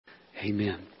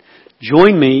Amen.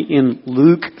 Join me in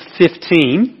Luke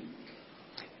 15.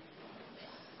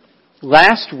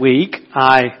 Last week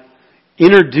I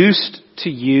introduced to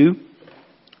you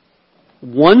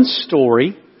one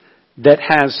story that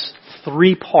has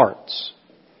 3 parts.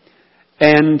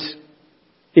 And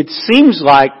it seems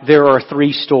like there are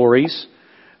 3 stories,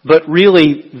 but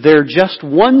really they're just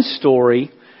one story,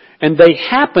 and they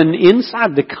happen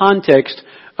inside the context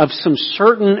of some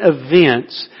certain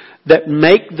events that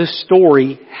make the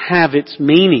story have its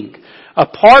meaning.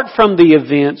 Apart from the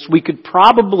events, we could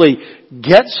probably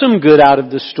get some good out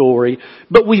of the story,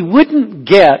 but we wouldn't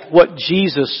get what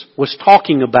Jesus was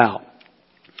talking about.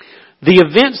 The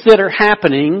events that are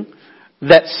happening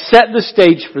that set the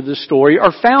stage for the story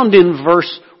are found in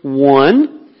verse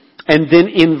 1 and then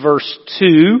in verse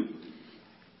 2.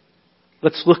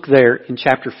 Let's look there in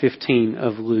chapter 15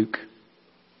 of Luke.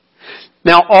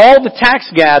 Now all the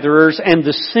tax gatherers and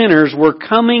the sinners were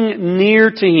coming near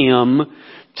to him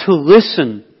to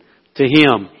listen to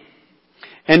him.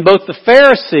 And both the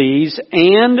Pharisees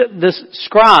and the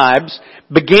scribes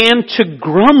began to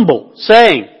grumble,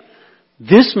 saying,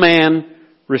 "This man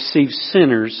receives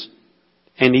sinners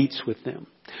and eats with them."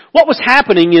 What was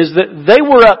happening is that they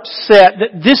were upset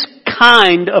that this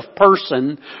kind of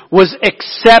person was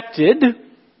accepted,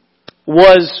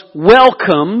 was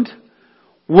welcomed,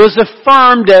 was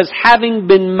affirmed as having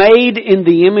been made in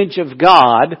the image of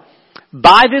God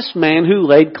by this man who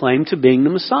laid claim to being the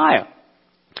Messiah.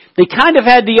 They kind of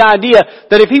had the idea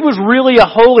that if he was really a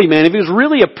holy man, if he was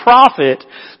really a prophet,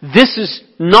 this is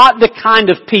not the kind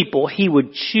of people he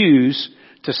would choose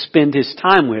to spend his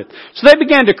time with. So they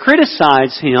began to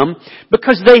criticize him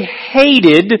because they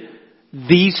hated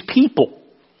these people.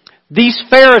 These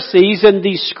Pharisees and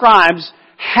these scribes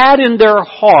had in their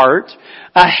heart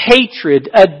a hatred,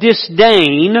 a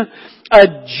disdain, a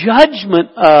judgment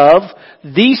of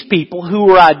these people who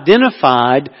were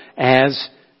identified as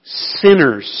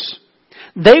sinners.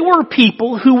 They were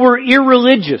people who were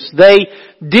irreligious. They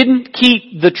didn't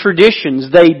keep the traditions.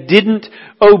 They didn't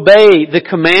obey the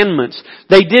commandments.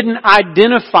 They didn't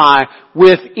identify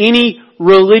with any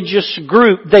religious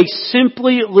group. They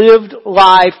simply lived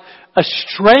life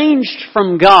estranged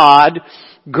from God,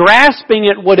 grasping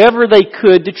at whatever they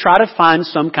could to try to find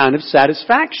some kind of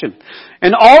satisfaction.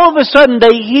 And all of a sudden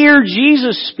they hear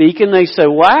Jesus speak and they say,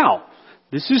 "Wow,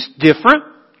 this is different."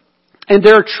 And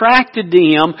they're attracted to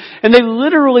him, and they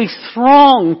literally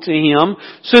throng to him,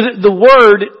 so that the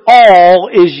word "all"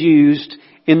 is used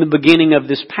in the beginning of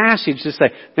this passage to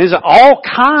say, there's all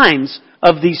kinds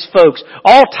of these folks,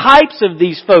 all types of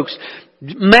these folks,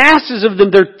 masses of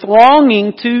them, they're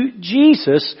thronging to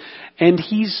Jesus, and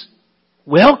he's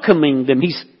welcoming them.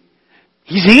 He's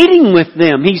eating with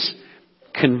them. He's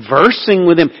conversing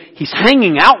with them. He's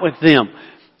hanging out with them.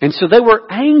 And so they were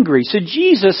angry. So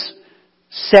Jesus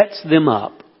sets them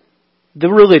up, the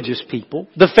religious people,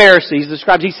 the Pharisees, the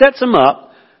scribes. He sets them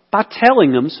up by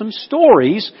telling them some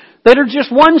stories that are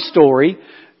just one story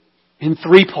in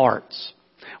 3 parts.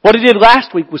 What he did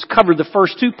last week was cover the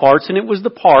first 2 parts, and it was the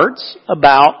parts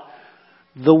about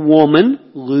the woman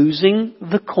losing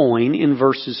the coin in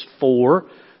verses 4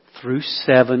 through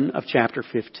 7 of chapter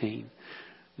 15.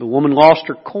 The woman lost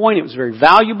her coin. It was very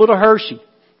valuable to her. She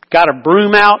got a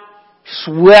broom out,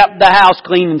 swept the house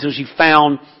clean until she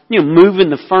found, moving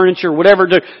the furniture, whatever,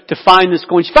 to find this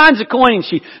coin. She finds the coin and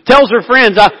she tells her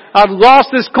friends, I've lost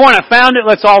this coin. I found it.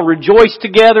 Let's all rejoice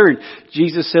together. And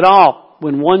Jesus said,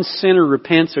 when one sinner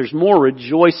repents, there's more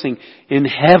rejoicing in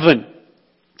heaven.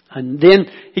 And then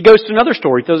he goes to another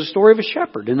story. He tells a story of a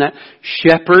shepherd. And that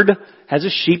shepherd has a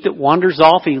sheep that wanders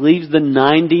off. He leaves the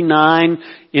 99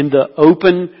 in the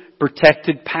open,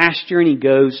 protected pasture, and he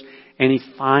goes and he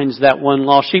finds that one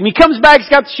lost sheep. And he comes back, he's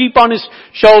got the sheep on his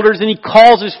shoulders, and he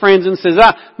calls his friends and says,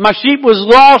 my sheep was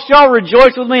lost. Y'all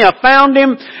rejoice with me. I found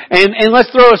him. And let's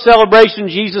throw a celebration.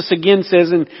 Jesus again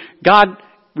says, and God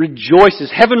rejoices.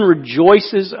 Heaven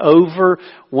rejoices over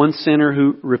one sinner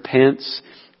who repents.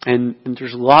 And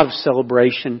there's a lot of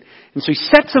celebration. And so he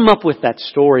sets them up with that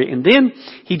story. And then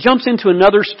he jumps into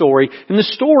another story. And the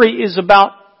story is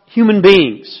about human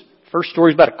beings. First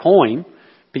story is about a coin.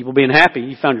 People being happy.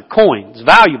 You found your coin. It's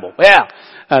valuable. Yeah.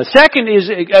 Second is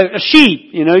a sheep.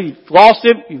 You lost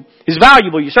it. It's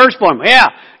valuable. You search for him. Yeah.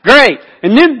 Great.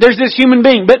 And then there's this human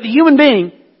being. But the human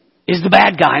being is the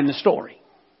bad guy in the story.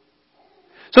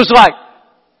 So it's like,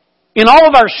 in all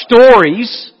of our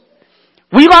stories,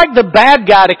 we like the bad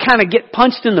guy to kind of get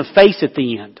punched in the face at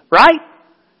the end, right?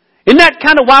 Isn't that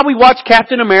kind of why we watch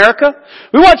Captain America?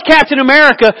 We watch Captain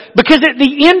America because at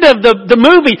the end of the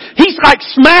movie, he's like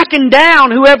smacking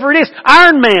down whoever it is.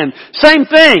 Iron Man, same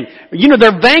thing. You know,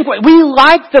 they're vanquished. We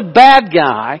like the bad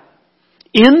guy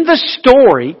in the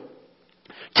story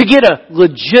to get a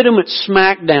legitimate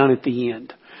smackdown at the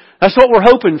end. That's what we're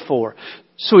hoping for.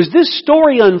 So as this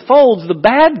story unfolds, the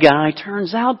bad guy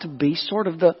turns out to be sort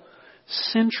of the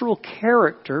central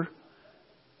character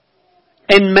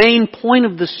and main point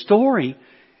of the story.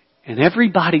 And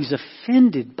everybody's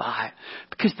offended by it.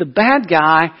 Because the bad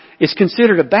guy is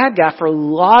considered a bad guy for a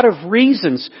lot of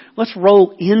reasons. Let's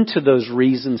roll into those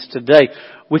reasons today.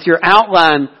 With your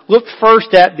outline, look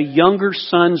first at the younger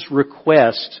son's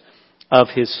request of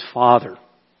his father.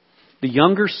 The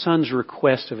younger son's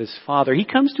request of his father. He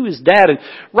comes to his dad, and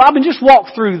Robin, just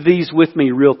walk through these with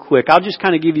me real quick. I'll just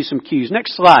kind of give you some cues.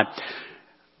 Next slide.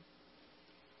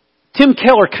 Tim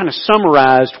Keller kind of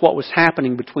summarized what was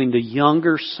happening between the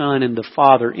younger son and the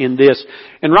father in this.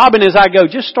 And Robin, as I go,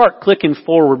 just start clicking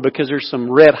forward because there's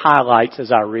some red highlights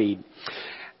as I read.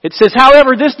 It says,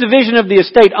 however, this division of the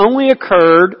estate only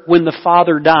occurred when the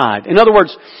father died. In other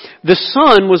words, the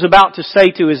son was about to say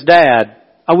to his dad,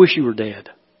 I wish you were dead.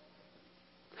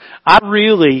 I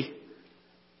really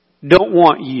don't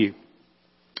want you.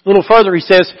 A little further he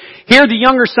says, here the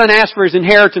younger son asked for his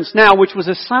inheritance now, which was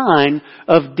a sign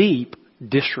of deep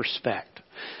disrespect.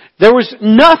 There was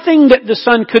nothing that the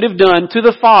son could have done to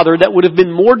the father that would have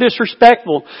been more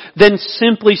disrespectful than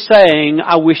simply saying,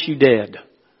 I wish you dead.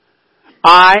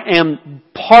 I am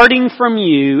parting from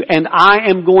you and I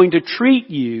am going to treat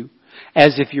you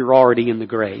as if you're already in the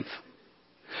grave.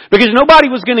 Because nobody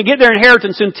was going to get their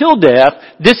inheritance until death.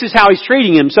 This is how he's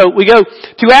treating him. So we go,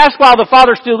 to ask while the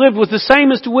father still lived was the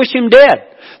same as to wish him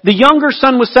dead. The younger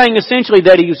son was saying essentially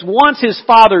that he wants his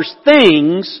father's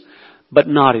things, but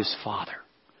not his father.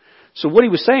 So what he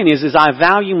was saying is I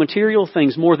value material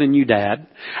things more than you, Dad.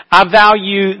 I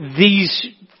value these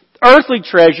earthly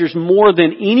treasures more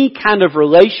than any kind of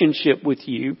relationship with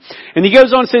you. And he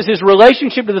goes on and says his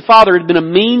relationship to the father had been a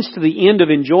means to the end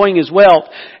of enjoying his wealth,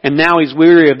 and now he's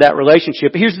weary of that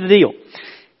relationship. But here's the deal.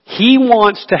 He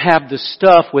wants to have the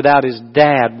stuff without his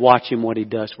dad watching what he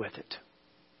does with it.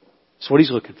 That's what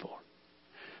he's looking for.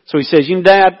 So he says, you know,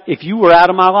 Dad, if you were out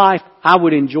of my life, I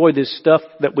would enjoy this stuff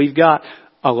that we've got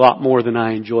a lot more than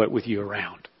I enjoy it with you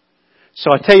around. So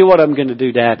I tell you what I'm going to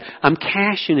do, Dad. I'm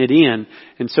cashing it in.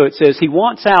 And so it says, he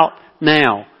wants out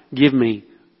now. Give me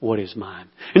what is mine.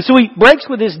 And so he breaks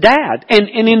with his dad. And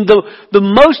in the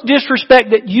most disrespect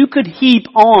that you could heap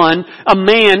on a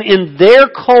man in their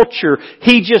culture,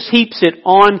 he just heaps it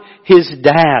on his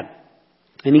dad.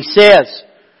 And he says,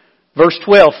 verse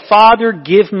 12, Father,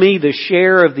 give me the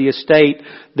share of the estate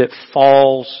that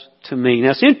falls to me.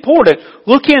 Now it's important.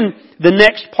 Look in the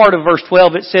next part of verse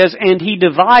 12. It says, and he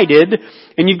divided,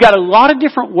 and you've got a lot of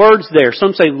different words there.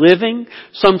 Some say living,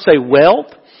 some say wealth.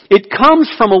 It comes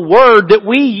from a word that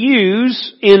we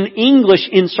use in English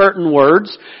in certain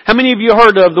words. How many of you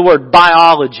heard of the word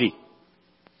biology?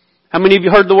 How many of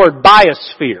you heard the word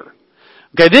biosphere?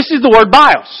 Okay, this is the word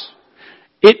bios.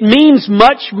 It means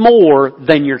much more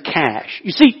than your cash.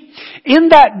 You see, in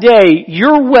that day,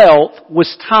 your wealth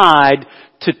was tied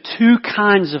to two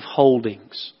kinds of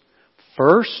holdings.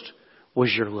 First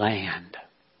was your land.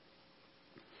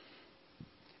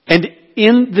 And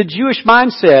in the Jewish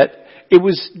mindset, it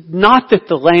was not that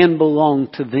the land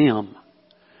belonged to them.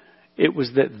 It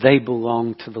was that they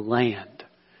belonged to the land.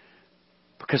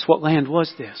 Because what land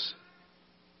was this?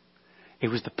 It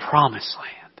was the promised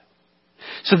land.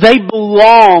 So they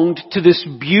belonged to this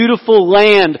beautiful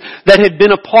land that had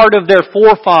been a part of their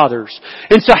forefathers.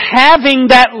 And so having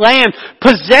that land,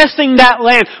 possessing that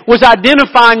land, was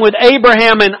identifying with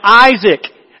Abraham and Isaac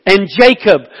and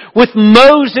Jacob, with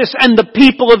Moses and the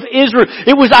people of Israel.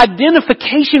 It was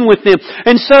identification with them.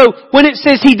 And so when it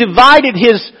says he divided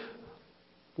his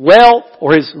wealth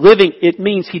or his living, it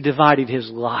means he divided his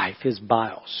life, his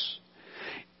bios.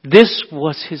 This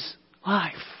was his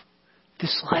life,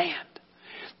 this land.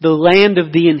 The land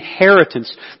of the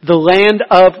inheritance. The land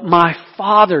of my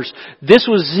fathers. This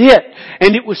was it.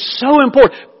 And it was so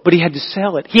important. But he had to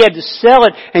sell it. He had to sell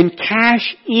it and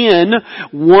cash in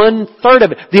 1/3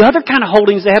 of it. The other kind of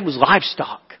holdings they had was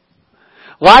livestock.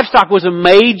 Livestock was a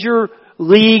major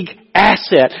league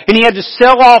asset. And he had to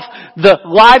sell off the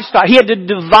livestock. He had to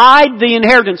divide the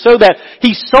inheritance so that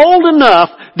he sold enough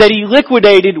that he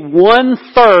liquidated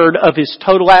 1/3 of his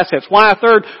total assets. Why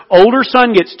 1/3? Older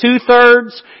son gets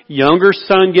 2/3. Younger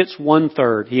son gets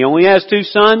 1/3. He only has 2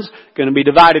 sons. Going to be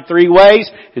divided 3 ways.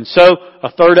 And so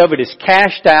 1/3 of it is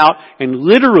cashed out. And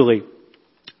literally,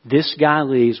 this guy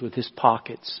leaves with his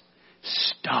pockets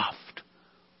stuffed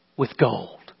with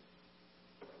gold.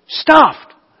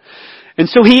 Stuffed. And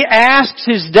so he asks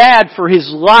his dad for his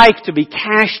life to be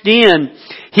cashed in,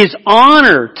 his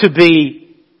honor to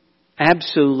be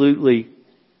absolutely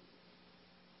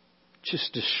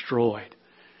just destroyed.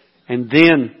 And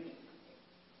then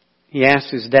he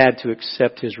asks his dad to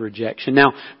accept his rejection.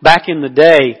 Now, back in the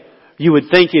day, you would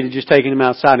think he'd have just taken him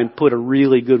outside and put a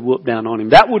really good whoop down on him.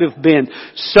 That would have been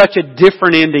such a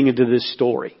different ending to this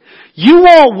story. You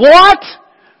want what?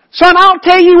 Son, I'll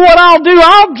tell you what I'll do.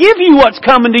 I'll give you what's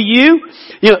coming to you.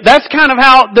 You know, that's kind of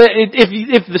how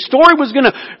if the story was going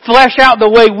to flesh out the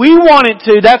way we want it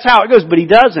to, that's how it goes. But he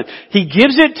doesn't. He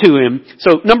gives it to him.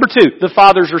 So number 2, the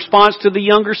father's response to the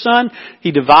younger son,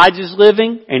 he divides his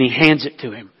living and he hands it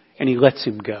to him and he lets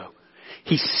him go.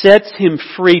 He sets him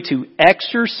free to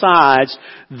exercise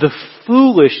the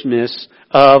foolishness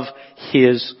of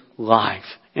his life.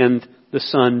 And the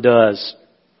son does.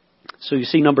 So you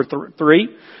see number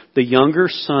 3, the younger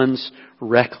son's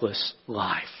reckless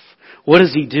life. What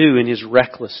does he do in his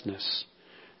recklessness?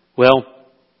 Well,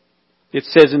 it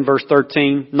says in verse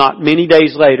 13, not many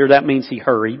days later, that means he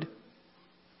hurried.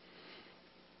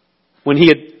 When he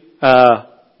had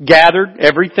gathered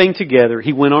everything together,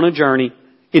 he went on a journey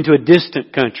into a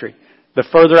distant country. The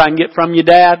further I can get from you,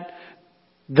 Dad,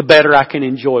 the better I can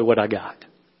enjoy what I got.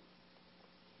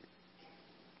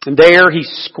 And there he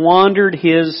squandered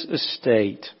his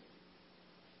estate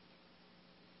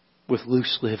with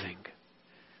loose living.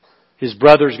 His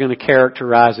brother's going to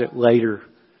characterize it later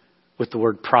with the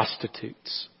word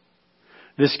prostitutes.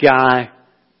 This guy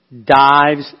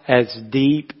dives as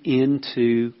deep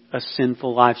into a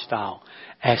sinful lifestyle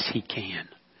as he can.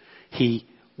 He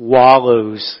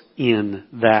wallows in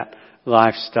that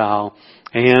lifestyle.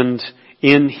 And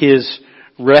in his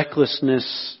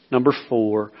recklessness, number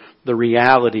 4, the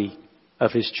reality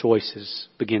of his choices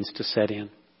begins to set in.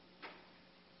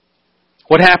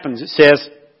 What happens? It says,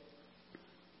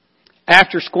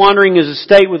 after squandering his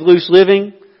estate with loose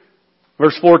living,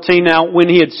 verse 14, now when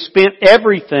he had spent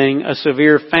everything, a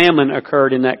severe famine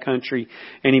occurred in that country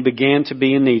and he began to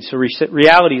be in need. So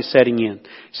reality is setting in.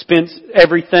 Spends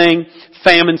everything,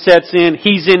 famine sets in,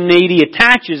 he's in need, he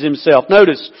attaches himself,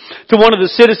 notice, to one of the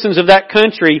citizens of that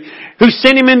country who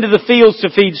sent him into the fields to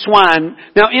feed swine.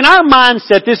 Now in our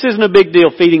mindset, this isn't a big deal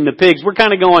feeding the pigs. We're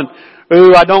kind of going,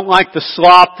 ooh, I don't like the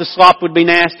slop. The slop would be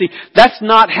nasty. That's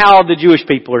not how the Jewish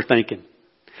people are thinking.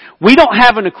 We don't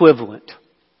have an equivalent.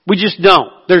 We just don't.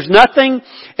 There's nothing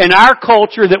in our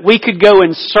culture that we could go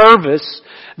in service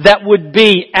that would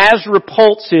be as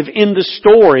repulsive in the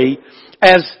story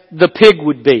as the pig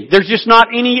would be. There's just not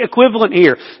any equivalent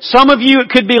here. Some of you, it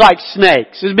could be like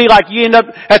snakes. It'd be like you end up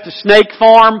at the snake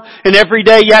farm and every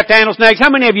day you have to handle snakes. How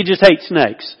many of you just hate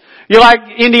snakes? You're like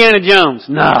Indiana Jones.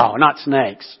 No, not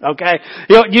snakes. Okay?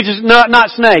 You just, not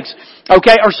snakes.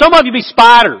 Okay? Or some of you be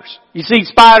spiders. You see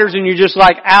spiders and you're just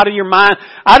like out of your mind.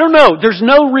 I don't know. There's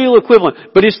no real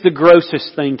equivalent, but it's the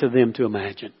grossest thing to them to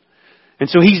imagine. And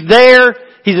so he's there.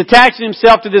 He's attaching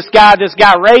himself to this guy. This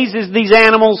guy raises these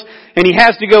animals and he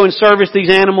has to go and service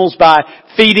these animals by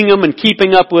feeding them and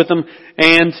keeping up with them.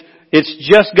 And it's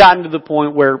just gotten to the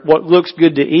point where what looks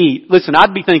good to eat. Listen,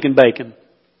 I'd be thinking bacon.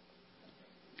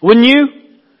 Wouldn't you?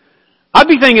 I'd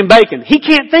be thinking bacon. He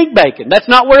can't think bacon. That's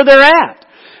not where they're at.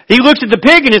 He looks at the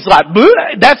pig and it's like,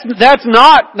 that's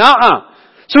not, nuh-uh.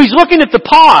 So he's looking at the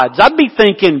pods. I'd be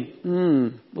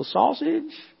thinking, well,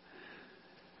 sausage?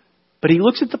 But he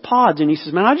looks at the pods and he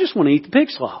says, man, I just want to eat the pig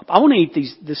slop. I want to eat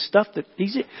this stuff that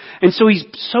he's eating. And so he's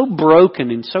so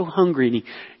broken and so hungry and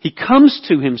he comes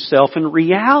to himself and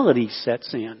reality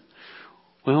sets in.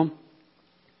 Well,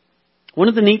 one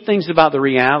of the neat things about the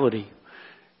reality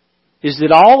is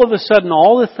that all of a sudden,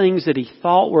 all the things that he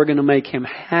thought were going to make him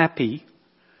happy,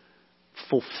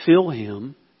 fulfill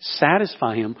him,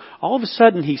 satisfy him, all of a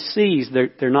sudden he sees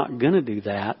they're not going to do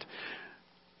that.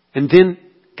 And then,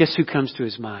 guess who comes to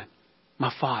his mind?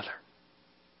 My father.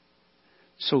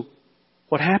 So,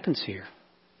 what happens here?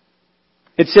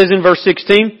 It says in verse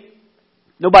 16,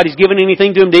 nobody's given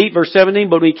anything to him to eat. Verse 17,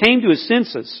 but when he came to his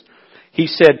senses, he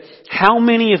said, how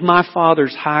many of my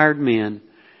father's hired men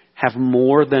have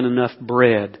more than enough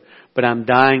bread, but I'm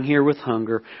dying here with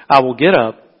hunger. I will get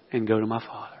up and go to my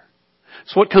father.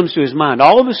 So what comes to his mind?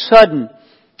 All of a sudden,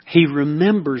 he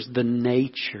remembers the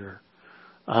nature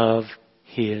of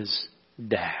his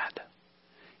dad.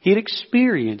 He had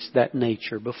experienced that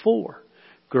nature before.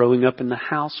 Growing up in the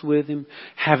house with him,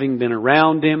 having been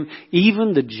around him,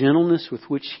 even the gentleness with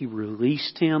which he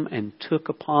released him and took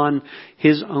upon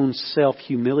his own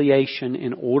self-humiliation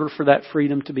in order for that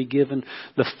freedom to be given.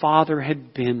 The father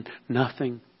had been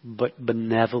nothing but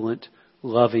benevolent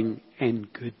loving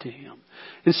and good to him.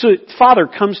 And so Father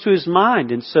comes to his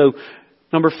mind. And so,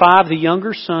 number 5, the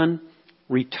younger son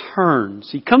returns.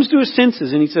 He comes to his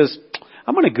senses and he says,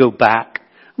 I'm going to go back.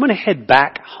 I'm going to head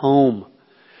back home.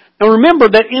 Now remember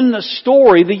that in the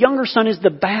story, the younger son is the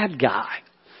bad guy.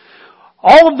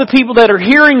 All of the people that are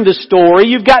hearing the story,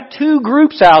 you've got 2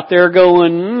 groups out there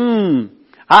going,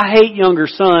 I hate younger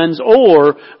sons,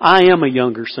 or I am a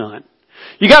younger son.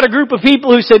 You got a group of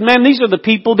people who said, man, these are the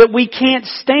people that we can't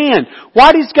stand.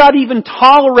 Why does God even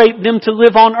tolerate them to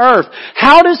live on earth?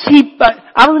 How does He,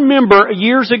 I remember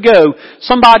years ago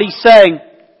somebody saying,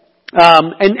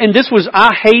 and this was,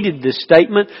 I hated this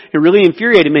statement. It really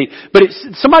infuriated me. But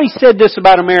somebody said this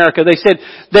about America. They said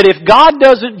that if God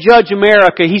doesn't judge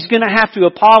America, He's going to have to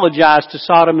apologize to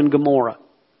Sodom and Gomorrah.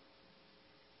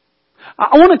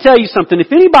 I want to tell you something.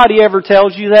 If anybody ever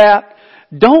tells you that,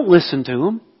 don't listen to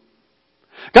them.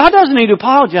 God doesn't need to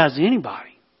apologize to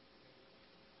anybody.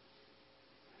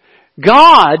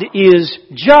 God is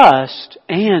just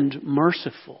and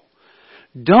merciful.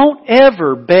 Don't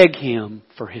ever beg Him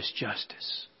for His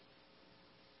justice.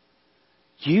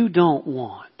 You don't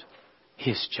want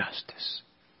His justice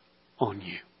on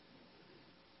you.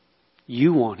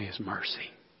 You want His mercy.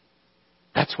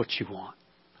 That's what you want.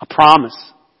 I promise.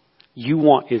 You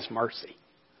want His mercy.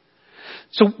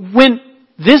 So when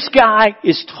this guy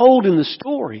is told in the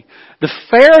story, the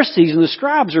Pharisees and the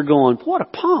scribes are going, what a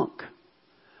punk.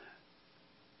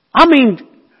 I mean,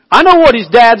 I know what his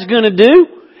dad's going to do.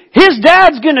 His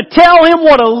dad's going to tell him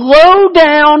what a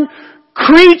low-down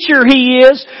creature he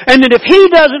is, and that if he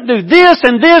doesn't do this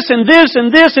and this and this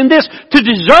and this and this to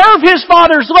deserve his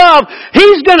father's love,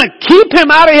 he's going to keep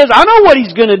him out of his. I know what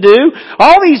he's going to do.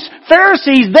 All these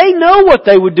Pharisees, they know what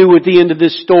they would do at the end of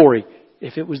this story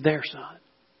if it was their son.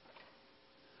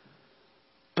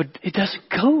 But it doesn't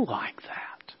go like that.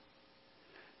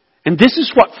 And this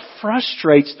is what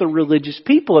frustrates the religious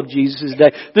people of Jesus'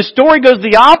 day. The story goes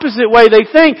the opposite way. They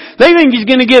think he's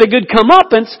going to get a good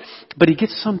comeuppance, but he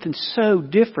gets something so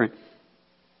different.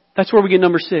 That's where we get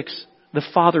number 6, the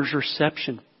father's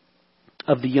reception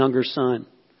of the younger son.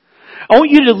 I want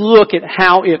you to look at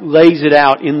how it lays it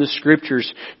out in the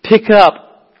Scriptures. Pick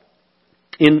up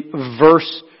in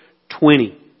verse 20.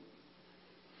 It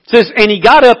says, and he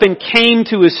got up and came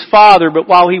to his father, but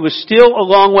while he was still a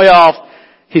long way off,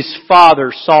 his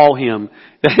father saw him.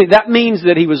 That means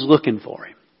that he was looking for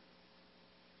him.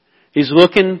 He's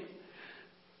looking.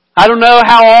 I don't know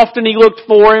how often he looked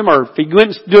for him, or if he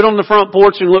went and stood on the front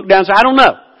porch and looked down. So I don't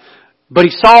know. But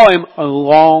he saw him a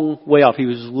long way off. He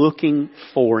was looking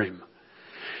for him.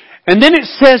 And then it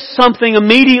says something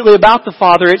immediately about the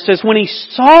father. It says, when he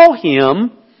saw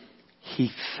him,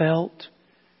 he felt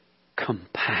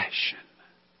compassion.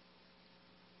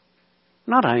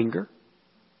 Not anger.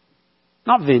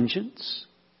 Not vengeance.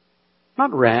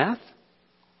 Not wrath.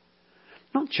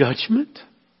 Not judgment.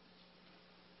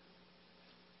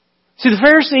 See, the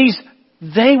Pharisees,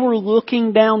 they were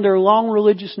looking down their long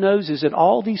religious noses at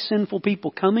all these sinful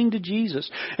people coming to Jesus.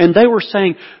 And they were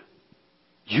saying,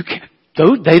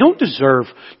 they don't deserve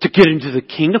to get into the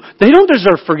kingdom. They don't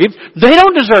deserve forgiveness. They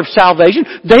don't deserve salvation.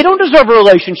 They don't deserve a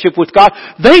relationship with God.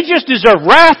 They just deserve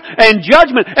wrath and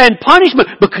judgment and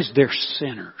punishment because they're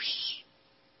sinners.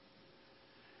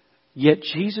 Yet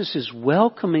Jesus is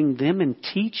welcoming them and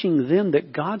teaching them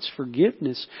that God's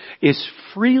forgiveness is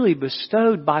freely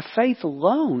bestowed by faith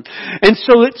alone. And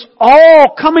so it's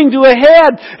all coming to a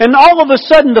head, and all of a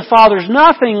sudden the Father's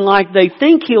nothing like they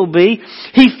think He'll be.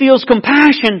 He feels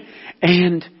compassion,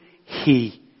 and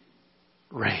He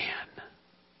ran.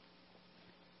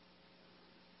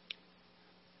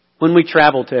 When we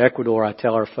travel to Ecuador, I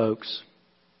tell our folks,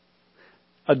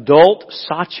 adult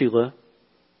Sachila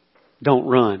don't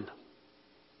run.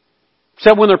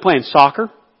 Except when they're playing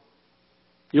soccer.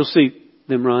 You'll see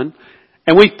them run.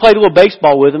 And we played a little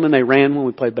baseball with them and they ran when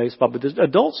we played baseball. But the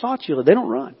adult Sachila, they don't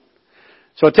run.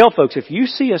 So I tell folks, if you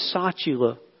see a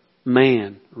Sachila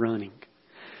man running,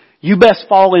 you best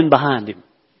fall in behind him.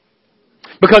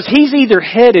 Because he's either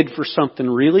headed for something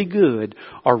really good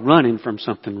or running from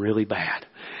something really bad.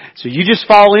 So you just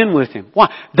fall in with him.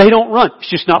 Why? They don't run. It's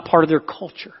just not part of their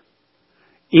culture.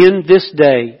 In this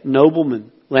day,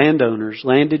 noblemen, landowners,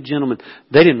 landed gentlemen,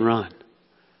 they didn't run.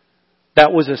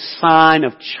 That was a sign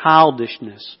of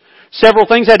childishness. Several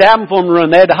things had to happen for them to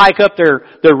run. They had to hike up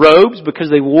their robes because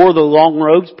they wore the long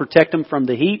robes, protect them from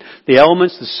the heat, the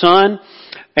elements, the sun.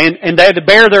 And they had to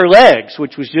bare their legs,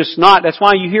 which was just not. That's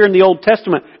why you hear in the Old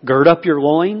Testament, gird up your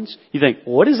loins. You think,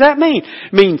 what does that mean?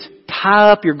 It means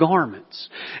tie up your garments.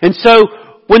 And so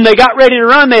when they got ready to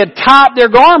run, they had tied their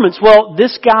garments. Well,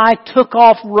 this guy took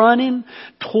off running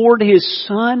toward his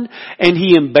son, and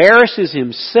he embarrasses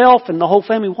himself and the whole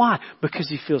family. Why? Because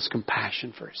he feels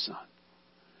compassion for his son.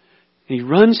 And he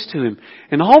runs to him.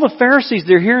 And all the Pharisees,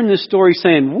 they're hearing this story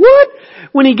saying, what?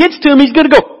 When he gets to him, he's going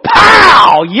to go,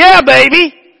 pow! Yeah,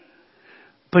 baby!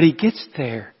 But he gets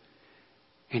there,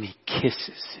 and he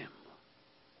kisses him.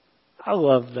 I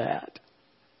love that.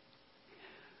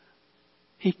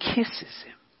 He kisses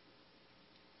him.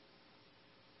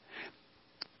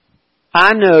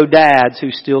 I know dads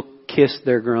who still kiss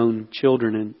their grown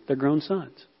children and their grown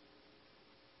sons.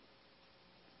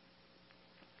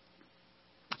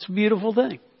 It's a beautiful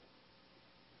thing.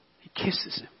 He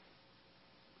kisses him.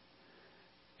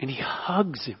 And he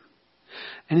hugs him.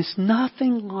 And it's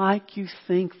nothing like you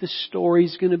think the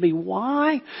story's going to be.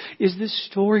 Why is this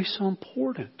story so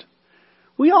important?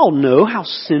 We all know how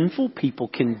sinful people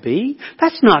can be.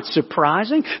 That's not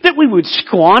surprising. That we would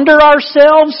squander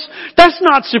ourselves. That's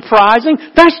not surprising.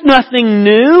 That's nothing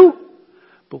new.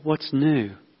 But what's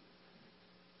new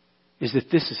is that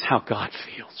this is how God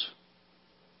feels.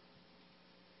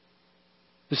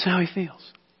 This is how He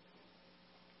feels.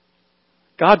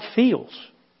 God feels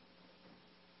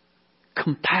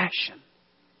compassion.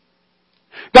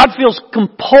 God feels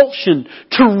compulsion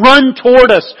to run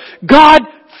toward us. God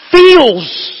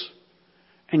feels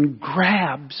and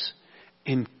grabs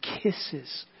and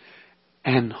kisses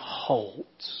and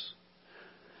holds.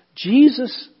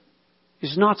 Jesus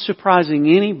is not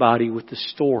surprising anybody with the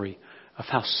story of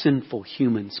how sinful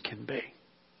humans can be.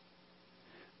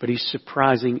 But He's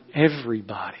surprising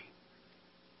everybody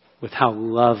with how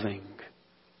loving,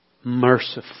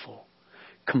 merciful,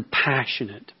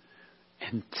 compassionate,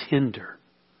 and tender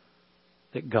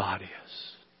that God is.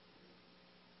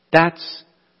 That's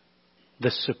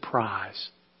the surprise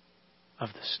of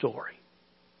the story.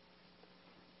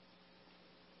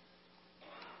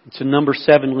 And so number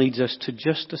 7 leads us to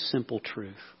just a simple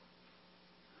truth.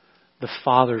 The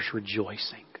Father's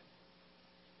rejoicing.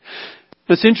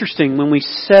 It's interesting, when we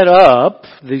set up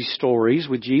these stories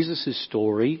with Jesus'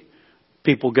 story,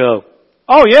 people go,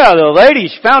 oh yeah, the lady,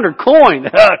 she found her coin.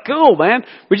 Cool, man.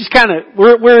 We just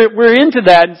we're into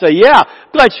that and say, yeah,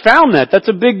 glad she found that. That's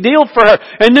a big deal for her.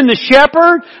 And then the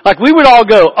shepherd, like we would all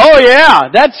go, oh yeah,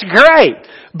 that's great.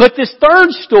 But this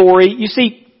third story, you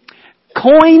see,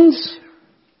 coins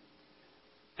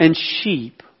and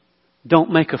sheep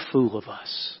don't make a fool of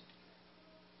us.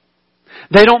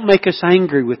 They don't make us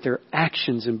angry with their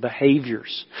actions and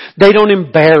behaviors. They don't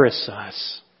embarrass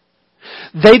us.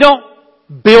 They don't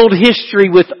build history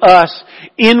with us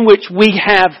in which we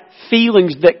have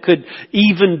feelings that could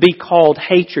even be called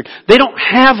hatred. They don't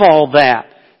have all that.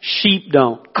 Sheep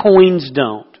don't. Coins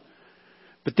don't.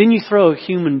 But then you throw a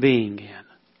human being in.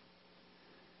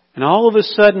 And all of a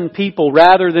sudden people,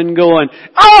 rather than going,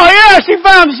 oh yeah, she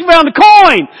found the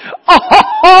coin.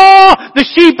 Oh, the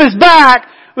sheep is back.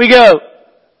 We go,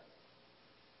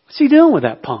 what's he doing with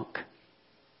that punk?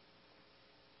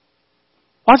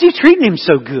 Why's he treating him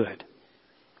so good?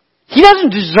 He doesn't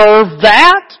deserve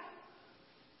that.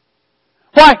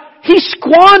 Why? He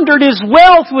squandered his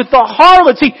wealth with the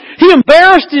harlots. He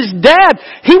embarrassed his dad.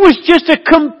 He was just a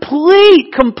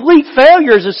complete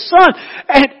failure as a son.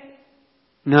 And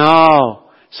no,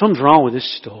 something's wrong with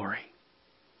this story.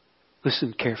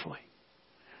 Listen carefully.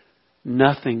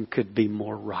 Nothing could be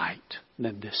more right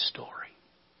than this story.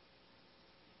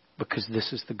 Because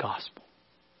this is the gospel.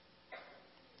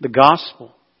 The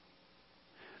gospel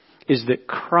is that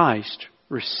Christ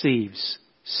receives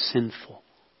sinful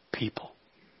people.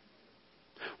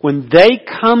 When they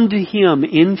come to Him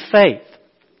in faith,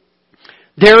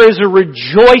 there is a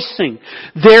rejoicing.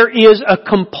 There is a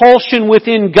compulsion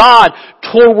within God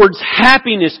towards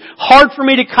happiness. Hard for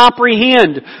me to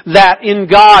comprehend that in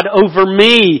God over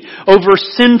me, over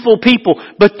sinful people.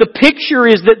 But the picture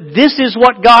is that this is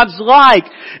what God's like.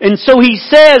 And so He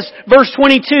says, verse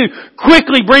 22,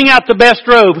 quickly bring out the best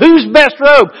robe. Whose best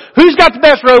robe? Who's got the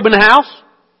best robe in the house?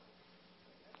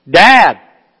 Dad.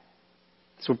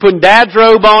 So we're putting Dad's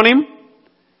robe on him.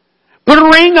 Put a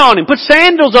ring on him. Put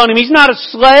sandals on him. He's not a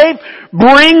slave.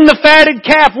 Bring the fatted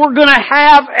calf. We're going to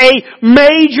have a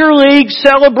major league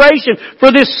celebration.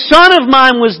 For this son of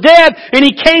mine was dead and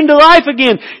he came to life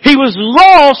again. He was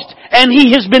lost and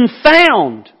he has been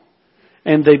found.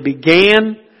 And they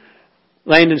began,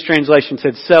 Landon's translation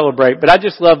said celebrate, but I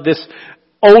just love this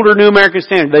older New American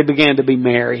Standard. They began to be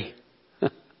merry.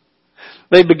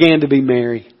 They began to be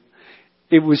merry.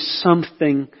 It was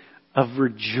something of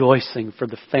rejoicing for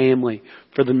the family,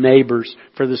 for the neighbors,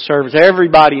 for the servants,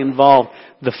 everybody involved.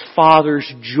 The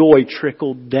Father's joy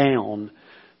trickled down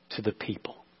to the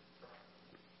people.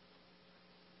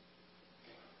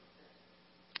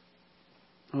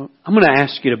 I'm going to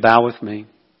ask you to bow with me,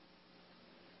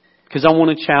 because I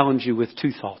want to challenge you with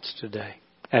two thoughts today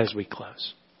as we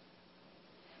close.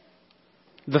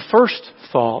 The first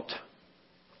thought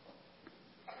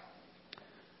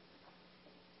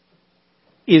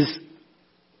is,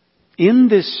 in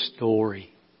this story,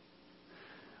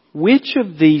 which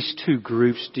of these two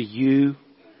groups do you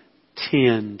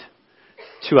tend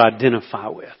to identify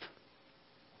with?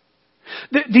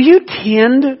 Do you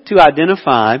tend to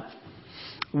identify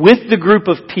with the group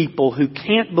of people who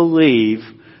can't believe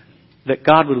that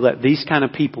God would let these kind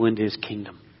of people into His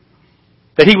kingdom?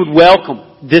 That He would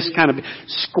welcome this kind of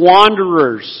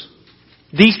squanderers,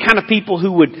 these kind of people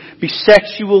who would be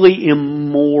sexually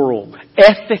immoral,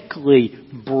 ethically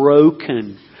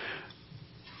broken,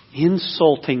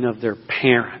 insulting of their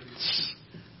parents.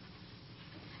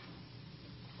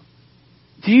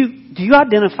 Do you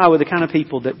identify with the kind of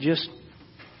people that just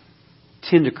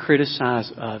tend to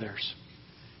criticize others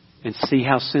and see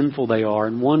how sinful they are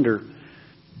and wonder,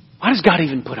 why does God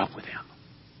even put up with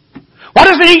them? Why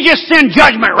doesn't He just send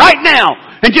judgment right now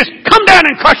and just come down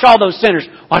and crush all those sinners?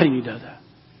 Why didn't He do that?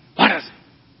 Why doesn't He?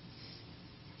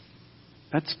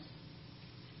 That's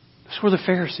where the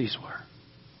Pharisees were.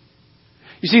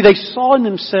 You see, they saw in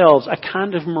themselves a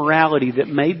kind of morality that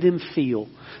made them feel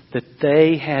that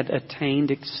they had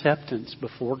attained acceptance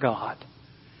before God.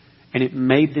 And it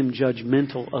made them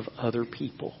judgmental of other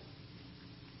people.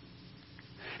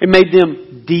 It made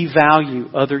them devalue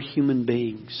other human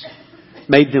beings.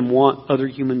 Made them want other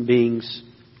human beings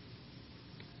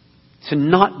to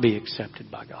not be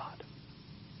accepted by God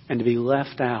and to be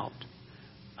left out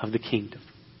of the kingdom.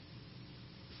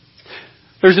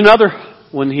 There's another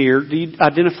one here. Do you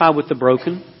identify with the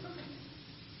broken?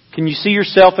 Can you see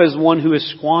yourself as one who has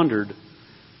squandered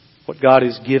what God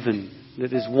has given,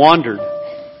 that has wandered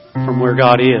from where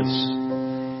God is?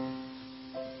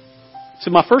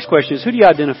 So my first question is, who do you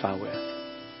identify with?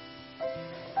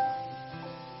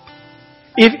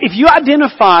 If you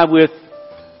identify with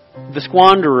the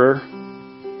squanderer,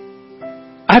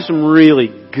 I have some really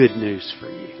good news for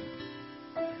you.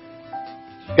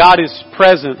 God is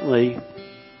presently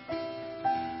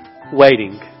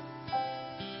waiting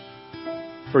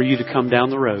for you to come down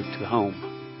the road to home.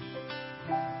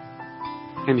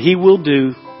 And He will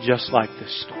do just like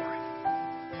this story.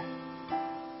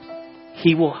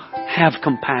 He will have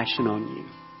compassion on you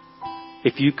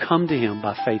if you come to Him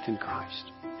by faith in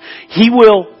Christ. He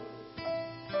will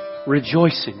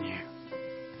rejoice in you.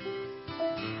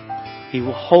 He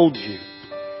will hold you.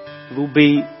 It will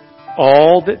be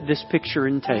all that this picture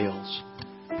entails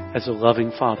as a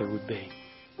loving Father would be.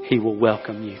 He will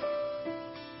welcome you.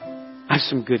 I have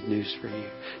some good news for you.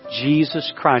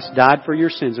 Jesus Christ died for your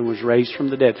sins and was raised from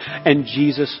the dead. And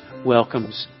Jesus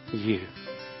welcomes you.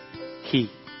 He,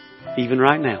 even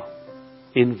right now,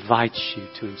 invites you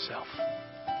to Himself.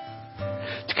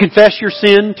 To confess your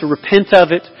sin, to repent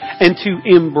of it, and to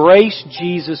embrace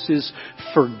Jesus'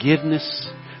 forgiveness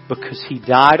because He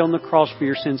died on the cross for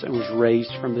your sins and was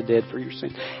raised from the dead for your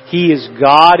sins. He is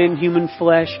God in human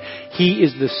flesh. He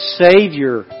is the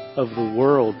Savior of the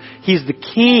world. He is the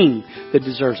King that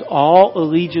deserves all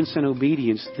allegiance and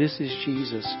obedience. This is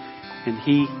Jesus, and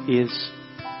He is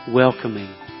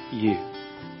welcoming you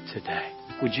today.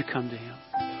 Would you come to Him?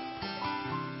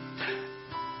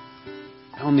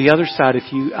 On the other side,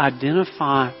 if you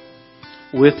identify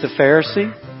with the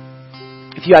Pharisee,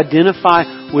 if you identify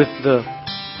with the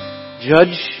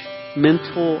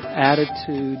judgmental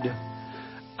attitude,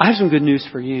 I have some good news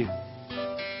for you.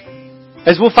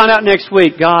 As we'll find out next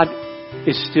week, God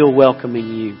is still welcoming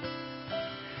you.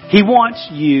 He wants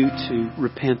you to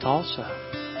repent also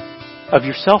of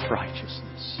your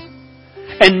self-righteousness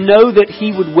and know that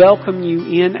He would welcome you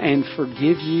in and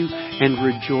forgive you and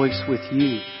rejoice with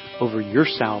you over your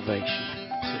salvation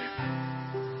too.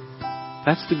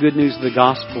 That's the good news of the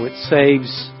gospel. It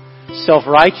saves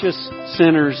self-righteous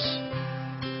sinners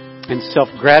and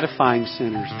self-gratifying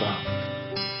sinners both.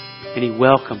 And He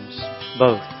welcomes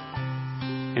both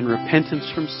in repentance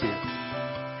from sin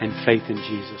and faith in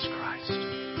Jesus Christ.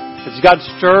 As God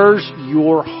stirs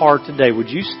your heart today, would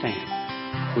you stand?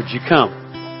 Would you come?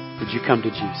 Would you come to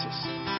Jesus?